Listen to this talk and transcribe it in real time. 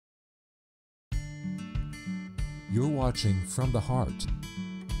You're watching From the Heart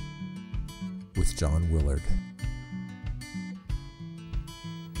with John Willard.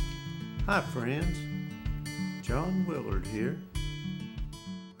 Hi friends, John Willard here.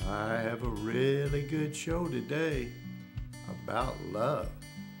 I have a really good show today about love.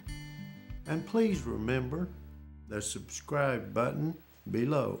 And please remember the subscribe button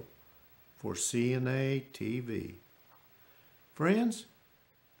below for CNA TV. Friends,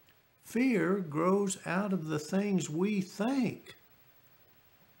 fear grows out of the things we think.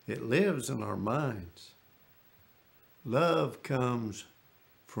 It lives in our minds. Love comes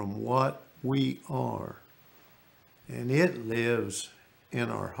from what we are, and it lives in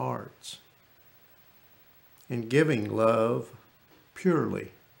our hearts. In giving love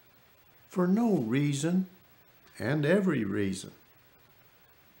purely, for no reason and every reason,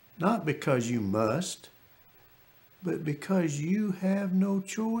 not because you must, but because you have no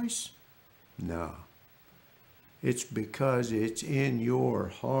choice? No. It's because it's in your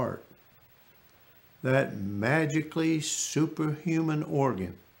heart. That magically superhuman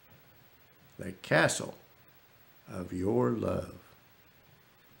organ, the castle of your love.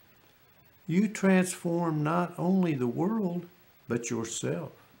 You transform not only the world, but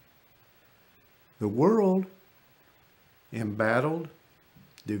yourself. The world, embattled,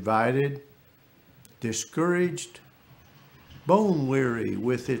 divided, discouraged, bone-weary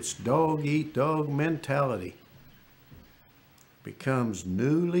with its dog-eat-dog mentality, becomes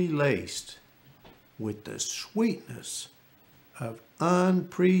newly laced with the sweetness of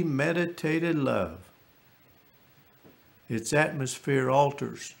unpremeditated love. Its atmosphere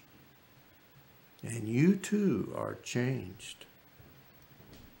alters, and you too are changed.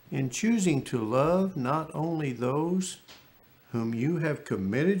 In choosing to love not only those whom you have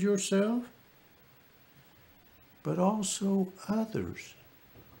committed yourself, but also others.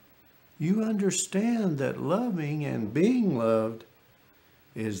 You understand that loving and being loved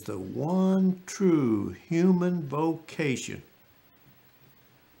is the one true human vocation.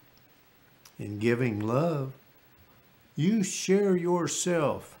 In giving love, you share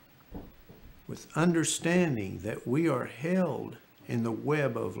yourself with understanding that we are held in the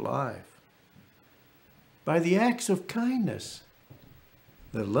web of life by the acts of kindness,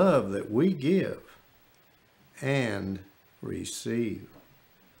 the love that we give and receive.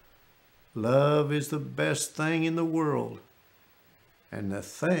 Love is the best thing in the world and the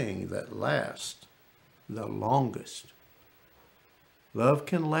thing that lasts the longest. Love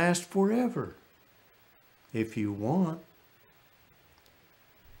can last forever if you want.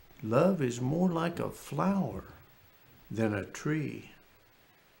 Love is more like a flower than a tree.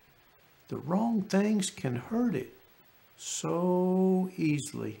 The wrong things can hurt it so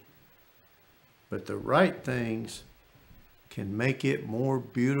easily, but the right things can make it more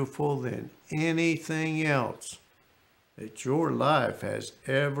beautiful than anything else that your life has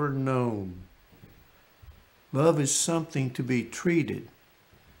ever known. Love is something to be treated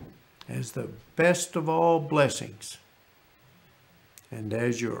as the best of all blessings and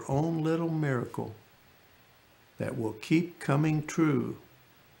as your own little miracle that will keep coming true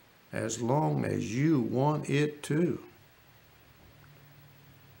as long as you want it to.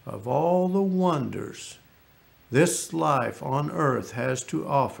 Of all the wonders this life on earth has to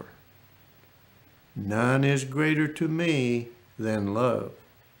offer, none is greater to me than love.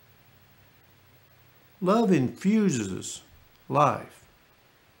 Love infuses life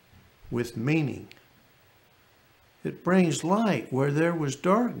with meaning. It brings light where there was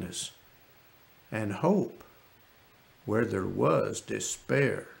darkness and hope where there was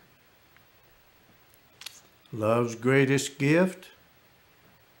despair. Love's greatest gift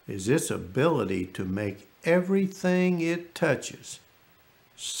is its ability to make everything it touches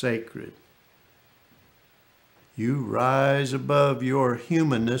sacred. You rise above your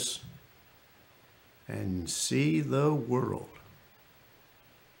humanness and see the world.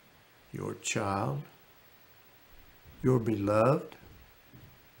 Your child, your beloved,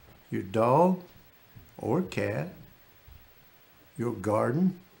 your dog or cat, your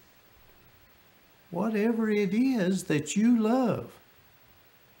garden, whatever it is that you love,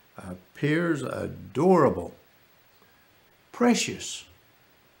 appears adorable, precious,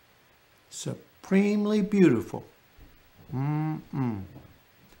 supremely beautiful, and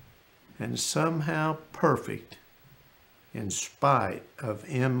somehow perfect in spite of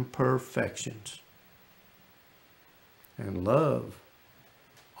imperfections. And love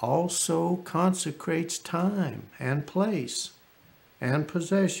also consecrates time and place and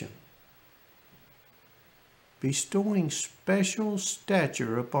possession, bestowing special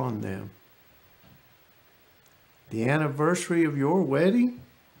stature upon them. The anniversary of your wedding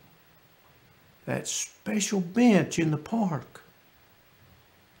that special bench in the park,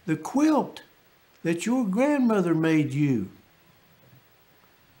 the quilt that your grandmother made you,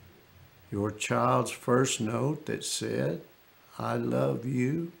 your child's first note that said, "I love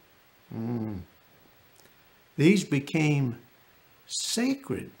you." These became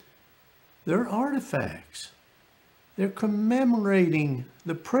sacred. They're artifacts. They're commemorating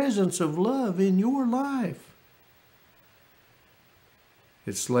the presence of love in your life.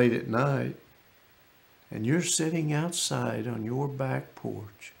 It's late at night, and you're sitting outside on your back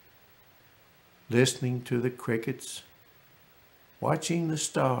porch, listening to the crickets, watching the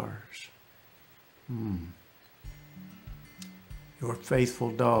stars. Your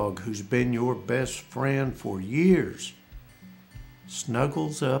faithful dog, who's been your best friend for years,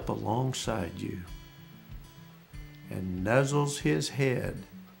 snuggles up alongside you and nuzzles his head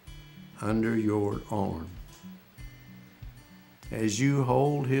under your arm. As you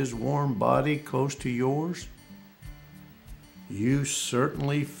hold his warm body close to yours, you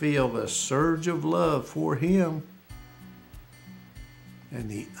certainly feel the surge of love for him and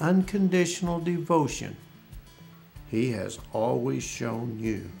the unconditional devotion he has always shown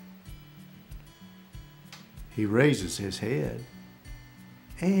you. He raises his head,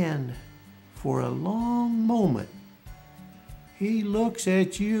 and for a long moment, he looks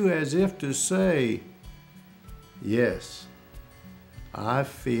at you as if to say, "Yes, I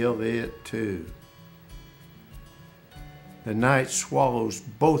feel it too." The night swallows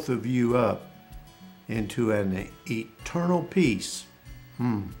both of you up into an eternal peace.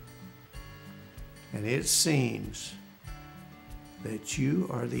 And it seems that you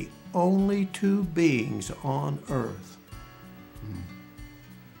are the only two beings on earth.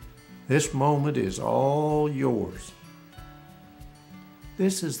 This moment is all yours.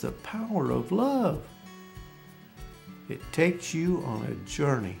 This is the power of love. It takes you on a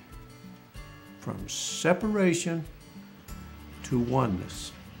journey from separation to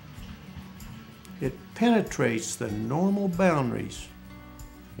oneness. It penetrates the normal boundaries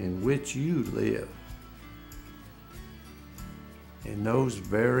in which you live. In those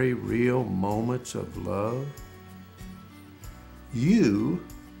very real moments of love, you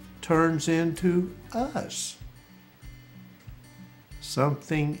turns into us,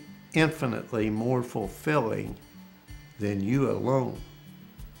 something infinitely more fulfilling than you alone.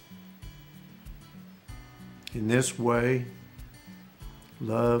 In this way,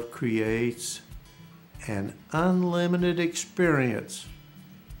 love creates an unlimited experience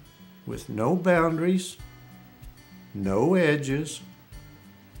with no boundaries, no edges.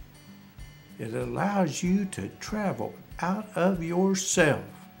 It allows you to travel out of yourself.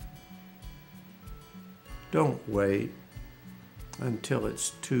 Don't wait until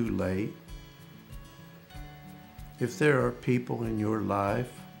it's too late. If there are people in your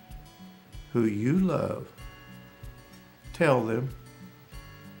life who you love, tell them,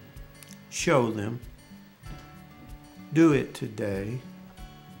 show them, do it today,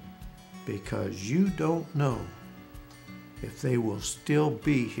 because you don't know if they will still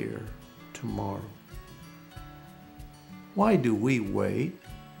be here tomorrow. Why do we wait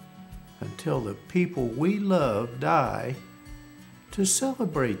until the people we love die to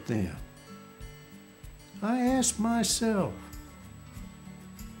celebrate them? I ask myself,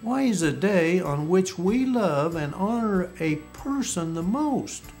 why is a day on which we love and honor a person the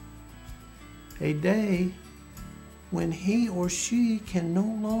most a day when he or she can no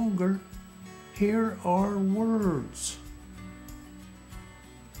longer hear our words?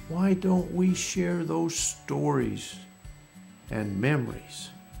 Why don't we share those stories and memories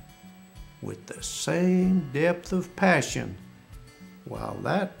with the same depth of passion while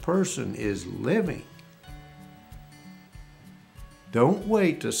that person is living? Don't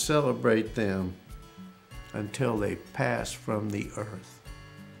wait to celebrate them until they pass from the earth.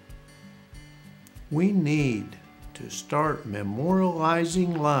 We need to start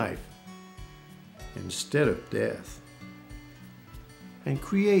memorializing life instead of death and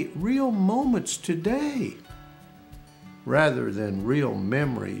create real moments today rather than real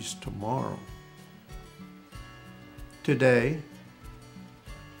memories tomorrow. Today,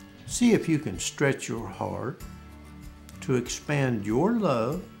 see if you can stretch your heart to expand your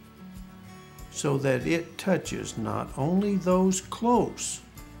love so that it touches not only those close,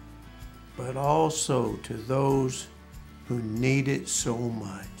 but also to those who need it so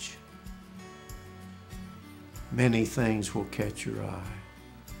much. Many things will catch your eye,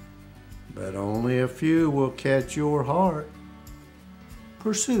 but only a few will catch your heart.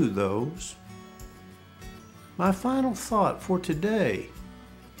 Pursue those. My final thought for today: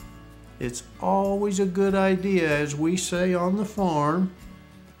 it's always a good idea, as we say on the farm,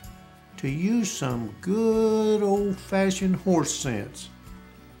 to use some good old-fashioned horse sense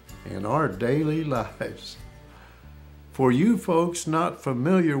in our daily lives. For you folks not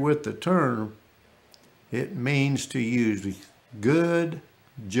familiar with the term, it means to use good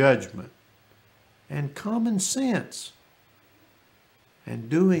judgment and common sense and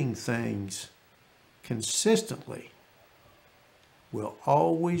doing things consistently will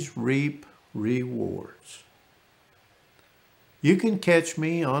always reap rewards. You can catch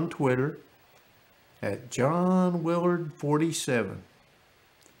me on Twitter at John Willard 47.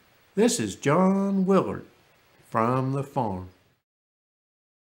 This is John Willard from the farm.